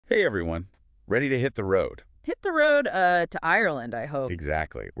Hey everyone, ready to hit the road? Hit the road to Ireland, I hope.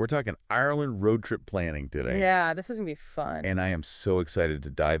 Exactly. We're talking Ireland road trip planning today. Yeah, this is gonna be fun. And I am so excited to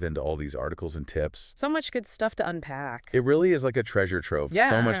dive into all these articles and tips. So much good stuff to unpack. It really is like a treasure trove,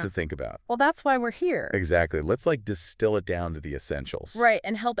 so much Yeah. to think about. Well, that's why we're here. Exactly. Let's distill it down to the essentials. Right,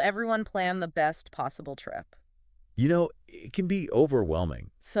 and help everyone plan the best possible trip. It can be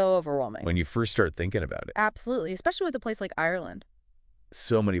overwhelming So overwhelming. when you first start thinking about it. Absolutely, especially with a place like Ireland.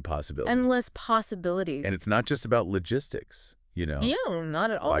 So many possibilities. Endless possibilities. And it's not just about logistics, Yeah,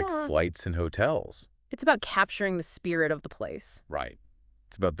 not at all. like flights and hotels. It's about capturing the spirit of the place. Right.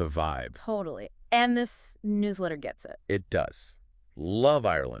 It's about the vibe. Totally. And this newsletter gets it. It does. Love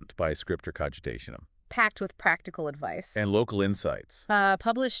Ireland by Scriptor Cogitationum. Packed with practical advice. And local insights.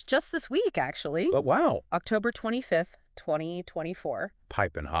 Published just this week, actually. But wow, October 25th, 2024.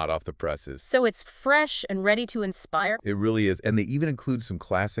 piping hot off the presses. So it's fresh and ready to inspire. It really is. And they even include some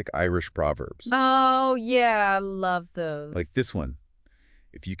classic Irish proverbs. Oh, yeah, I love those. Like this one.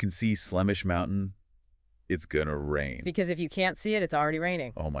 If you can see Slemish Mountain, it's gonna rain. Because if you can't see it, it's already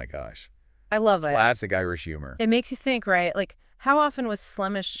raining. Oh my gosh. I love it. Classic Irish humor. It makes you think, right? Like, how often was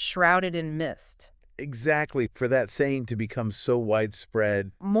Slemish shrouded in mist? Exactly. For that saying to become so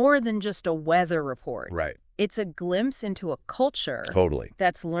widespread. More than just a weather report. Right. It's a glimpse into a culture Totally.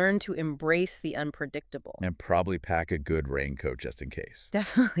 that's learned to embrace the unpredictable. And probably pack a good raincoat just in case.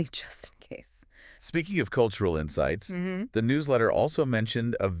 Definitely just in case. Speaking of cultural insights, Mm-hmm. the newsletter also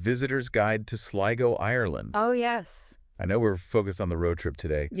mentioned a visitor's guide to Sligo, Ireland. Oh, yes. I know we're focused on the road trip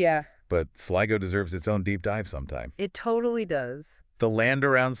today, Yeah, but Sligo deserves its own deep dive sometime. it totally does. The land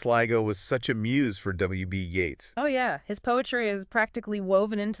around Sligo was such a muse for W.B. Yeats. Oh, yeah. His poetry is practically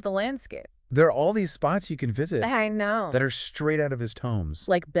woven into the landscape. There are all these spots you can visit I know. that are straight out of his tomes.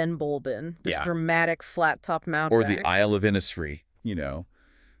 Like Ben Bulbin, this Yeah. dramatic flat-top mountain. Or the Isle of Innisfree,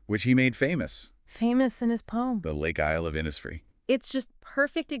 which he made famous. Famous in his poem. The Lake Isle of Innisfree. It's just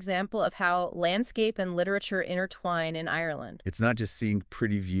perfect example of how landscape and literature intertwine in Ireland. It's not just seeing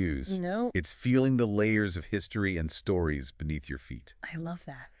pretty views. No, It's feeling the layers of history and stories beneath your feet. I love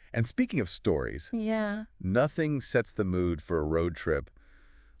that. And speaking of stories, Yeah, nothing sets the mood for a road trip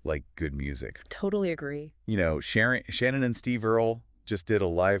like good music. totally agree. Shannon and Steve Earle just did a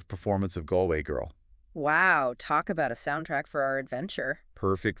live performance of Galway Girl. Wow, talk about a soundtrack for our adventure.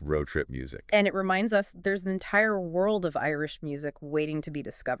 Perfect road trip music. And it reminds us there's an entire world of Irish music waiting to be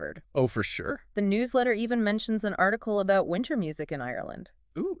discovered. Oh, for sure. The newsletter even mentions an article about winter music in Ireland,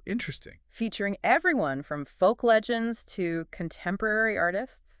 Ooh, interesting. featuring everyone from folk legends to contemporary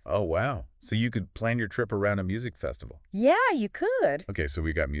artists. Oh, wow. So you could plan your trip around a music festival. Yeah, you could. Okay, so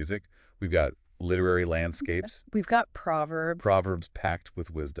we got music. We've got literary landscapes. We've got proverbs. Proverbs packed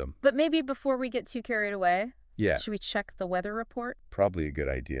with wisdom. But maybe before we get too carried away, Yeah, should we check the weather report? probably a good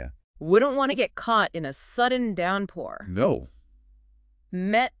idea. Wouldn't want to get caught in a sudden downpour. No.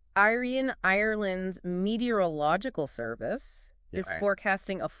 Met Irian Ireland's meteorological service is Yeah.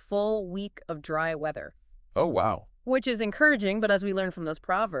 forecasting a full week of dry weather, Oh, wow. which is encouraging, but as we learned from those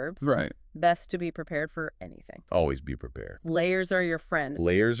proverbs, Right. best to be prepared for anything. Always be prepared. Layers are your friend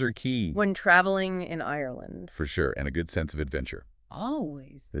Layers are key. when traveling in Ireland. For sure, and a good sense of adventure.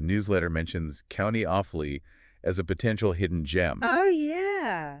 Always. The newsletter mentions County Offaly as a potential hidden gem, Oh,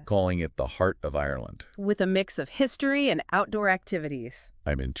 yeah. calling it the heart of Ireland. With a mix of history and outdoor activities.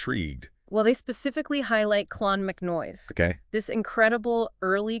 I'm intrigued. Well, they specifically highlight Clon MacNoise, Okay. this incredible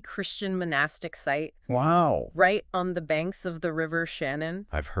early Christian monastic site Wow. right on the banks of the River Shannon.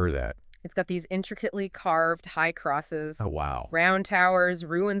 I've heard that. It's got these intricately carved high crosses, Oh, wow. round towers,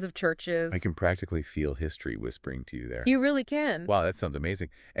 ruins of churches. I can practically feel history whispering to you there. You really can. Wow, that sounds amazing.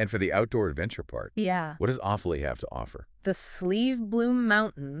 And for the outdoor adventure part, Yeah. what does Offaly have to offer? The Sleeve Bloom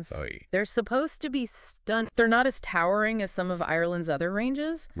Mountains. Oy. They're supposed to be stunning. They're not as towering as some of Ireland's other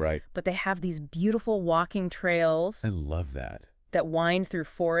ranges, Right. but they have these beautiful walking trails I love that. that wind through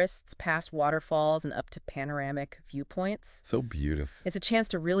forests, past waterfalls, and up to panoramic viewpoints. So beautiful. It's a chance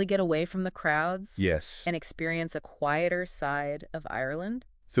to really get away from the crowds Yes. and experience a quieter side of Ireland.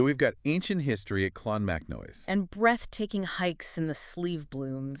 So we've got ancient history at Clonmacnoise. And breathtaking hikes in the sleeve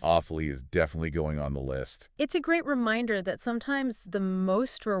blooms. Offaly is definitely going on the list. It's a great reminder that sometimes the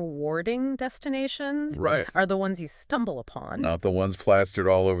most rewarding destinations Right. are the ones you stumble upon. Not the ones plastered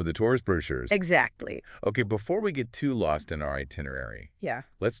all over the tourist brochures. Exactly. Okay, before we get too lost in our itinerary, Yeah,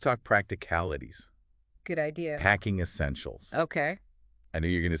 let's talk practicalities. good idea. Packing essentials. Okay. I knew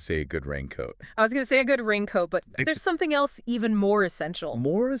you were going to say a good raincoat. I was going to say a good raincoat, but there's something else even more essential.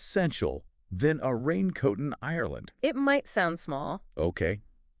 More essential than a raincoat in Ireland. It might sound small, Okay,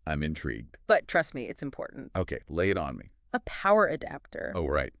 I'm intrigued. but trust me, it's important. Okay, lay it on me. A power adapter. Oh,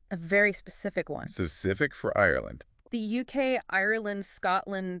 right. A very specific one. Specific for Ireland. The UK, Ireland,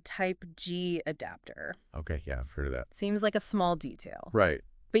 Scotland Type G adapter. Okay, yeah, I've heard of that. Seems like a small detail. Right.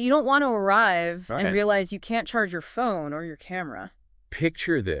 But you don't want to arrive and Right. realize you can't charge your phone or your camera.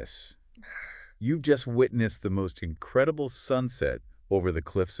 Picture this. You've just witnessed the most incredible sunset over the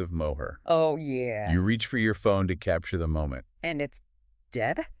cliffs of Moher. Oh, yeah. You reach for your phone to capture the moment. And it's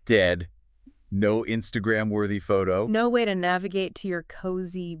dead? Dead. No Instagram-worthy photo. No way to navigate to your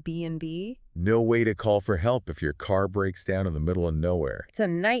cozy B&B? No way to call for help if your car breaks down in the middle of nowhere. It's a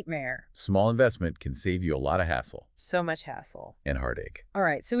nightmare. Small investment can save you a lot of hassle So much hassle. and heartache. All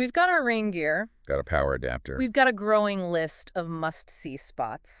right, so we've got our rain gear. Got a power adapter. We've got a growing list of must-see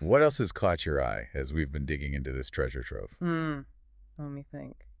spots. What else has caught your eye as we've been digging into this treasure trove? Let me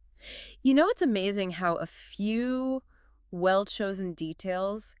think. You know, it's amazing how a few well-chosen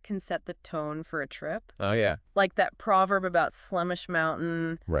details can set the tone for a trip. Oh, yeah. Like that proverb about Slemish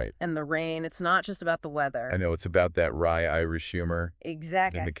Mountain Right. and the rain. It's not just about the weather. I know it's about that wry Irish humor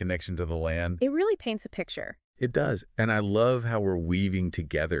Exactly. and the connection to the land. It really paints a picture. It does. And I love how we're weaving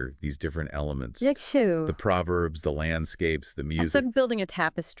together these different elements. The proverbs, the landscapes, the It's music like building a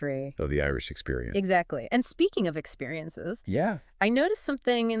tapestry. of the Irish experience. Exactly. And speaking of experiences, Yeah. I noticed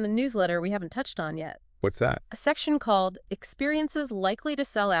something in the newsletter we haven't touched on yet. What's that? A section called Experiences Likely to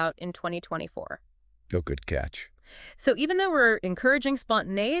Sell Out in 2024. Oh, good catch. So even though we're encouraging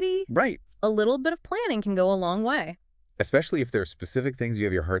spontaneity, Right. a little bit of planning can go a long way. Especially if there are specific things you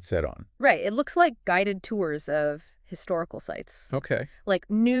have your heart set on. Right. It looks like guided tours of historical sites. Okay. Like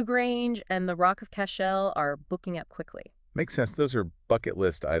Newgrange and the Rock of Cashel are booking up quickly. Makes sense. Those are bucket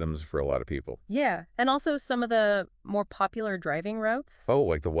list items for a lot of people. Yeah. And also some of the more popular driving routes. Oh,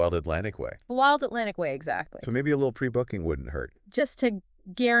 like the Wild Atlantic Way. The Wild Atlantic Way, exactly. So maybe a little pre-booking wouldn't hurt. Just to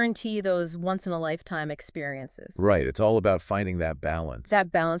guarantee those once-in-a-lifetime experiences. Right. It's all about finding that balance.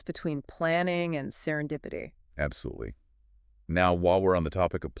 That balance between planning and serendipity. Absolutely. Now, while we're on the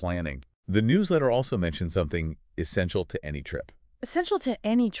topic of planning, the newsletter also mentioned something essential to any trip. Essential to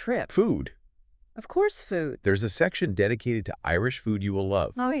any trip. Food. Of course, food. There's a section dedicated to Irish food you will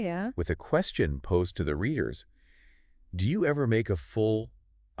love, Oh, yeah. with a question posed to the readers. Do you ever make a full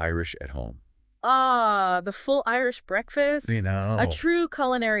Irish at home? Ah, the full Irish breakfast. You know. A true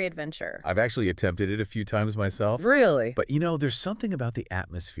culinary adventure. I've actually attempted it a few times myself. Really? But, there's something about the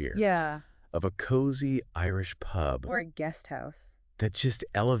atmosphere Yeah. of a cozy Irish pub Or a guest house. that just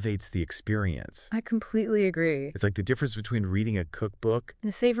elevates the experience. I completely agree. It's like the difference between reading a cookbook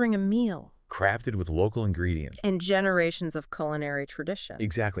And savoring a meal. crafted with local ingredients. And generations of culinary tradition.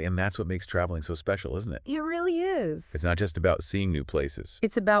 Exactly, and that's what makes traveling so special, isn't it? It really is. It's not just about seeing new places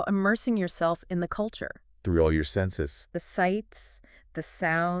It's about immersing yourself in the culture. through all your senses, The sights, the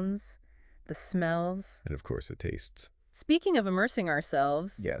sounds, the smells. and of course the tastes. Speaking of immersing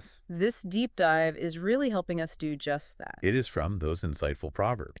ourselves, Yes, this deep dive is really helping us do just that. it is from those insightful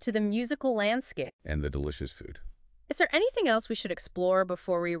proverbs To the musical landscape. and the delicious food. Is there anything else we should explore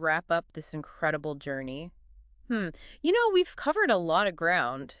before we wrap up this incredible journey? We've covered a lot of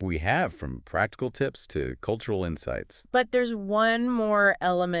ground, We have from practical tips to cultural insights. but there's one more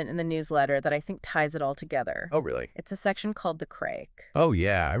element in the newsletter that I think ties it all together. Oh, really? It's a section called The Craic, Oh,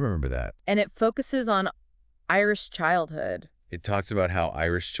 yeah, I remember that. and it focuses on Irish childhood. It talks about how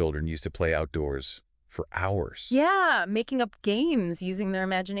Irish children used to play outdoors for hours. Yeah, making up games using their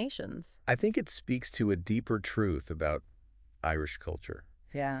imaginations. I think it speaks to a deeper truth about Irish culture.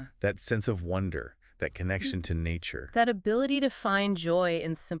 Yeah. That sense of wonder, that connection to nature. That ability to find joy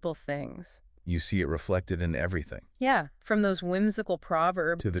in simple things. You see it reflected in everything, Yeah, from those whimsical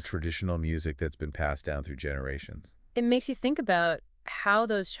proverbs. to the traditional music that's been passed down through generations. It makes you think about how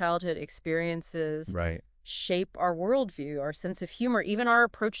those childhood experiences Right. shape our worldview, our sense of humor, even our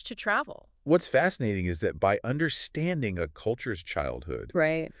approach to travel. What's fascinating is that by understanding a culture's childhood,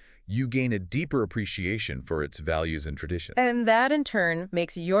 Right. you gain a deeper appreciation for its values and traditions. And that, in turn,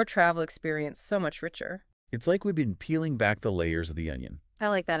 makes your travel experience so much richer. It's like we've been peeling back the layers of the onion, I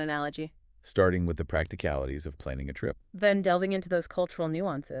like that analogy. starting with the practicalities of planning a trip. Then delving into those cultural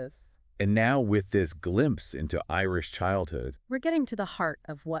nuances. And now with this glimpse into Irish childhood, We're getting to the heart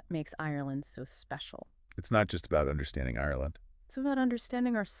of what makes Ireland so special. it's not just about understanding Ireland. It's about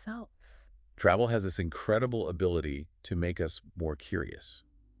understanding ourselves. Travel has this incredible ability to make us more curious,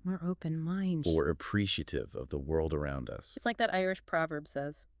 More open-minded. more appreciative of the world around us. It's like that Irish proverb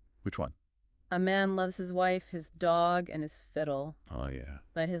says, Which one? a man loves his wife, his dog, and his fiddle, Oh, yeah.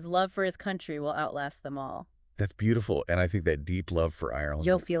 but his love for his country will outlast them all. That's beautiful. And I think that deep love for Ireland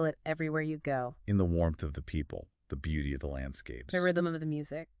You'll feel it everywhere you go. in the warmth of the people, the beauty of the landscapes. The rhythm of the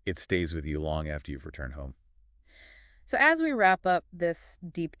music. It stays with you long after you've returned home. So as we wrap up this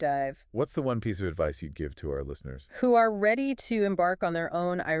deep dive, What's the one piece of advice you'd give to our listeners? who are ready to embark on their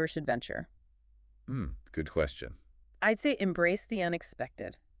own Irish adventure, Good question. I'd say embrace the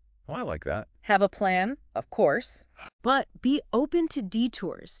unexpected. Oh, I like that. Have a plan, of course, but be open to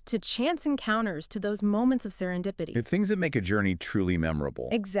detours, to chance encounters, to those moments of serendipity. The things that make a journey truly memorable.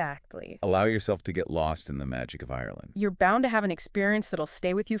 Exactly. Allow yourself to get lost in the magic of Ireland. You're bound to have an experience that'll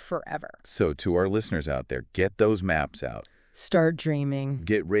stay with you forever. So to our listeners out there, get those maps out. Start dreaming.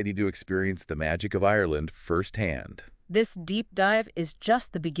 Get ready to experience the magic of Ireland firsthand. This deep dive is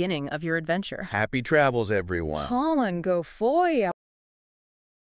just the beginning of your adventure. Happy travels, everyone. Colin, go foy